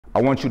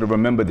I want you to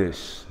remember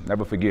this,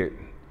 never forget.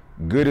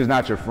 Good is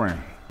not your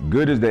friend.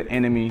 Good is the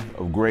enemy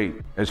of great.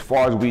 As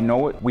far as we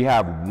know it, we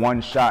have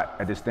one shot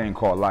at this thing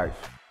called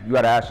life. You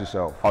gotta ask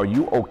yourself, are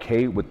you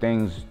okay with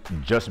things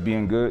just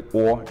being good,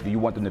 or do you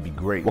want them to be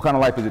great? What kind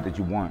of life is it that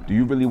you want? Do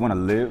you really wanna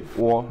live,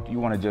 or do you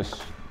wanna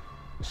just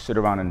sit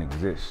around and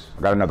exist?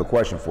 I got another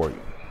question for you.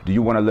 Do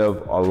you wanna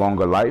live a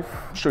longer life?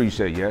 I'm sure you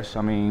said yes.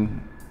 I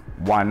mean,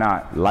 why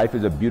not? Life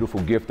is a beautiful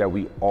gift that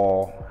we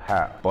all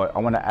have. But I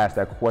wanna ask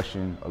that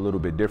question a little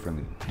bit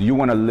differently. Do you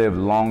wanna live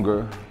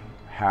longer,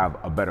 have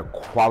a better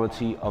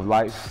quality of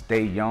life,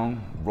 stay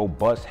young,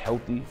 robust,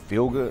 healthy,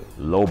 feel good,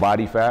 low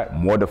body fat,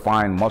 more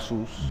defined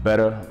muscles,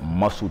 better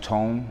muscle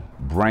tone,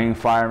 brain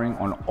firing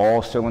on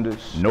all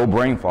cylinders, no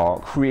brain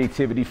fog,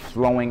 creativity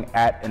flowing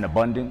at an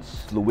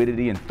abundance,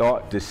 fluidity in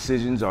thought,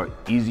 decisions are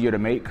easier to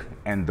make,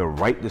 and the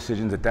right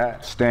decisions at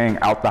that, staying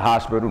out the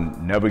hospital,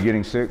 never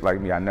getting sick, like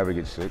me, I never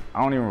get sick.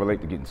 I don't even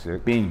relate to getting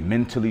sick. Being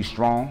mentally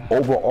strong,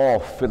 overall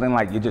feeling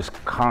like you're just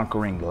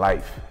conquering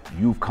life.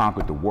 You've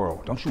conquered the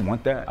world. Don't you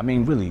want that? I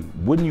mean, really,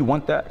 wouldn't you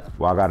want that?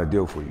 Well, I got a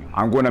deal for you.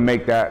 I'm going to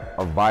make that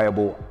a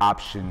viable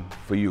option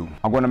for you.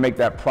 I'm going to make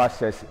that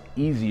process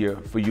easier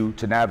for you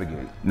to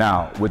navigate.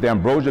 Now, with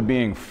ambrosia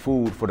being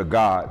food for the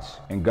gods,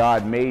 and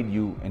God made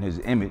you in his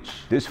image,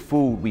 this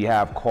food we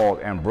have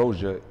called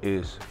ambrosia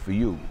is for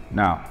you.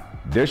 Now,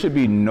 there should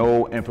be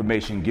no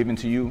information given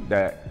to you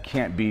that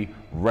can't be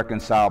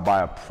reconciled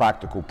by a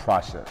practical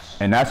process.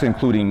 And that's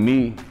including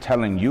me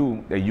telling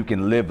you that you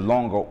can live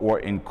longer or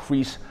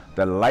increase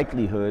the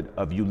likelihood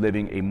of you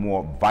living a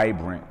more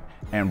vibrant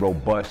and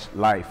robust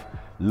life,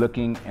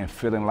 looking and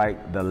feeling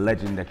like the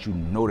legend that you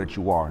know that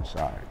you are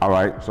inside. All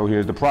right, so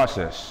here's the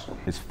process.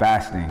 It's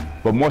fasting,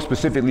 but more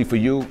specifically for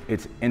you,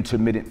 it's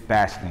intermittent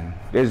fasting.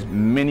 There's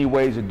many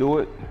ways to do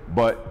it,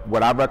 but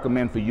what I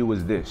recommend for you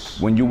is this.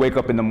 When you wake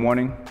up in the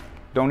morning,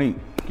 don't eat.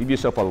 Give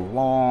yourself a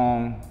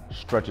long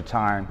stretch of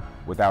time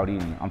without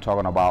eating. I'm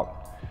talking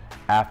about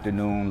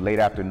afternoon, late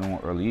afternoon,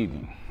 early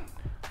evening.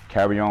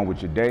 Carry on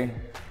with your day.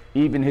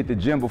 Even hit the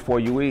gym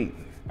before you eat.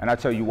 And I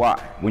tell you why.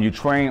 When you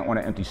train on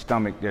an empty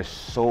stomach, there's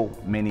so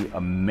many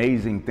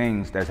amazing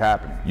things that's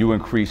happening. You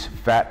increase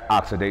fat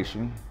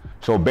oxidation.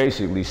 So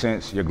basically,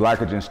 since your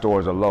glycogen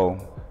stores are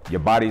low,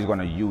 your body's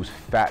gonna use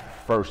fat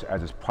first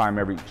as its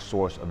primary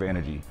source of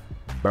energy,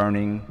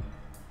 burning,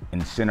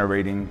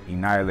 incinerating,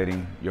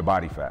 annihilating your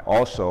body fat.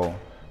 Also,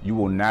 you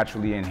will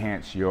naturally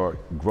enhance your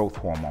growth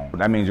hormone.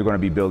 That means you're gonna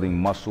be building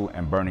muscle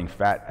and burning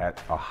fat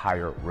at a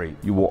higher rate.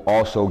 You will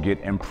also get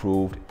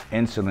improved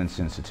insulin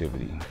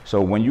sensitivity.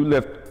 So when you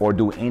lift or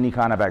do any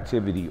kind of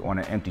activity on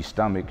an empty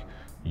stomach,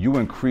 you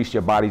increase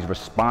your body's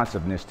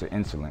responsiveness to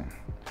insulin.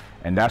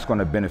 And that's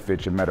gonna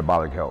benefit your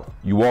metabolic health.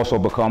 You also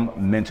become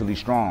mentally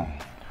strong.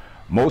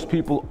 Most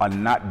people are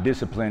not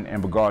disciplined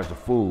in regards to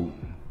food,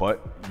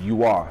 but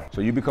you are. So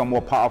you become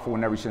more powerful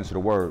in every sense of the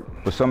word.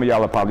 But some of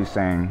y'all are probably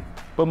saying,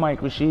 but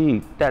Mike,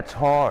 Rashid, that's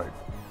hard.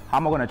 How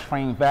am I gonna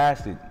train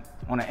fasted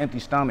on an empty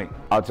stomach?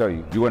 I'll tell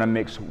you, you're gonna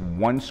mix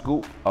 1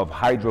 scoop of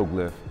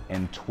hydroglyph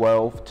in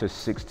 12 to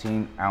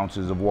 16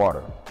 ounces of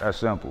water. That's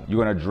simple.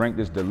 You're gonna drink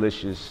this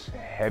delicious,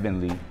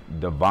 heavenly,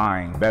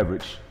 divine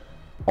beverage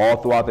all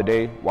throughout the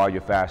day while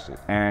you're fasted,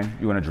 and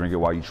you're gonna drink it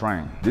while you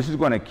train. This is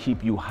gonna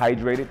keep you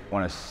hydrated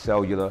on a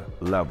cellular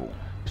level.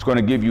 It's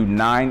gonna give you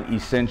 9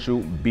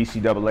 essential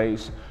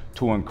BCAAs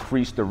to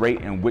increase the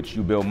rate in which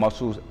you build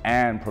muscles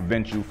and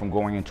prevent you from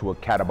going into a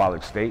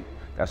catabolic state.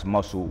 That's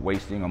muscle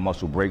wasting or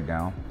muscle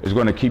breakdown. It's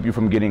gonna keep you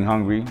from getting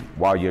hungry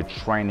while you're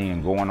training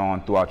and going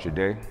on throughout your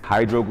day.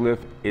 Hydroglyph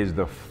is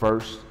the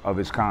first of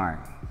its kind.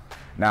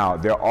 Now,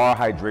 there are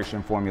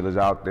hydration formulas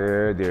out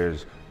there.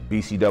 There's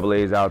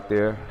BCAAs out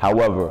there.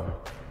 However,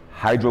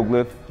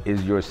 hydroglyph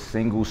is your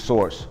single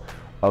source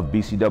of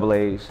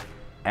BCAAs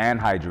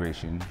and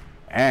hydration,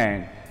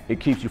 and it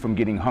keeps you from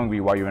getting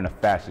hungry while you're in a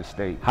fasted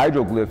state.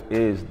 Hydroglyph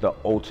is the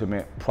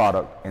ultimate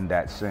product in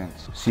that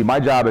sense. See, my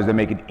job is to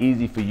make it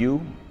easy for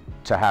you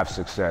to have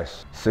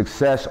success.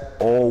 Success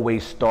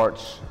always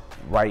starts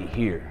right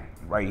here,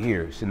 right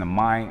here. It's in the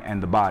mind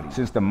and the body.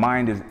 Since the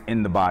mind is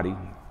in the body,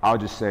 I'll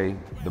just say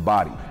the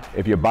body.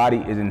 If your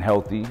body isn't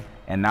healthy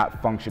and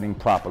not functioning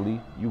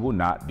properly, you will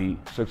not be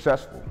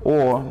successful.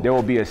 Or there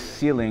will be a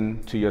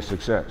ceiling to your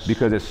success,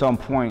 because at some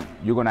point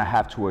you're gonna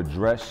have to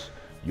address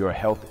your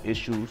health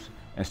issues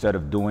instead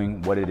of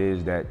doing what it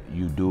is that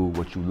you do,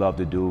 what you love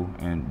to do,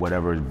 and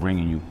whatever is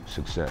bringing you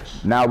success.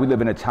 Now we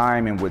live in a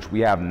time in which we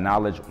have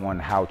knowledge on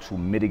how to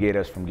mitigate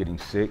us from getting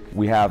sick.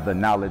 We have the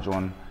knowledge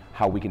on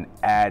how we can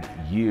add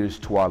years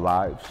to our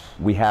lives.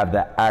 We have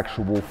the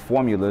actual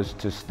formulas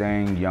to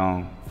staying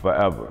young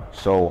forever.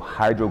 So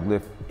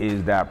hydroglyph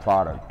is that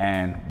product,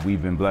 and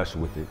we've been blessed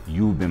with it.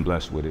 You've been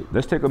blessed with it.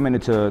 Let's take a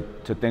minute to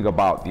think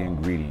about the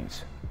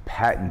ingredients.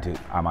 Patented,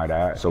 I might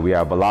add. So we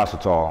have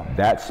velocitol.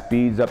 That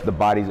speeds up the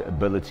body's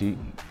ability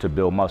to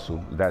build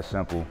muscle. It's that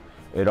simple.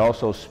 It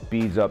also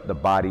speeds up the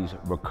body's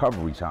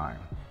recovery time,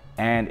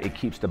 and it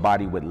keeps the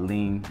body with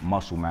lean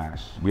muscle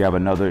mass. We have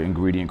another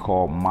ingredient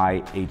called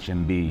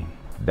MyHMB.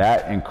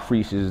 That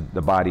increases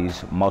the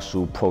body's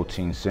muscle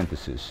protein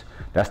synthesis.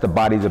 That's the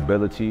body's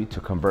ability to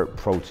convert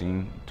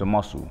protein to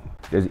muscle.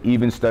 There's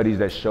even studies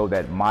that show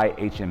that my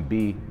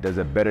H&B does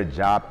a better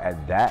job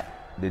at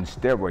that than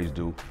steroids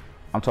do.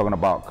 I'm talking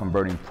about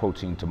converting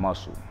protein to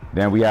muscle.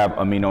 Then we have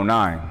amino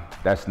 9.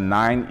 That's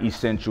 9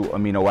 essential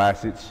amino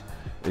acids.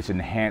 It's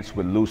enhanced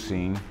with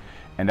leucine,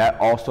 and that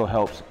also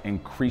helps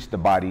increase the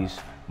body's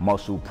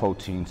muscle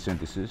protein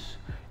synthesis.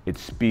 It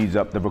speeds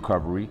up the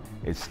recovery,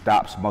 it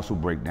stops muscle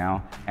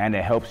breakdown, and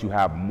it helps you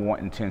have more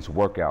intense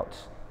workouts.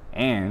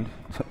 And,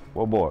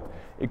 well boy,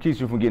 it keeps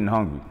you from getting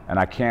hungry. And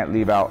I can't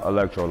leave out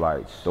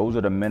electrolytes. Those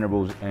are the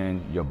minerals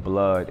in your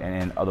blood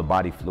and in other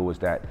body fluids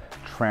that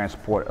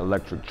transport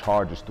electric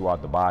charges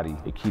throughout the body.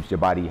 It keeps your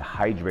body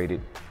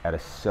hydrated at a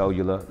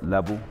cellular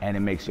level, and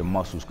it makes your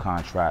muscles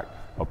contract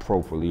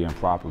appropriately and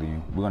properly.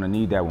 We're gonna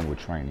need that when we're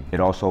training. It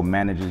also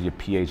manages your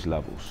pH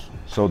levels.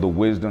 So the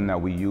wisdom that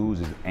we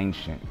use is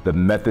ancient. The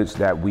methods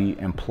that we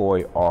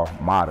employ are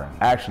modern.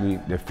 Actually,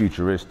 they're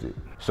futuristic.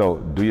 So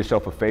do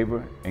yourself a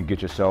favor and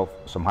get yourself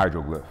some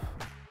Hydroglyph.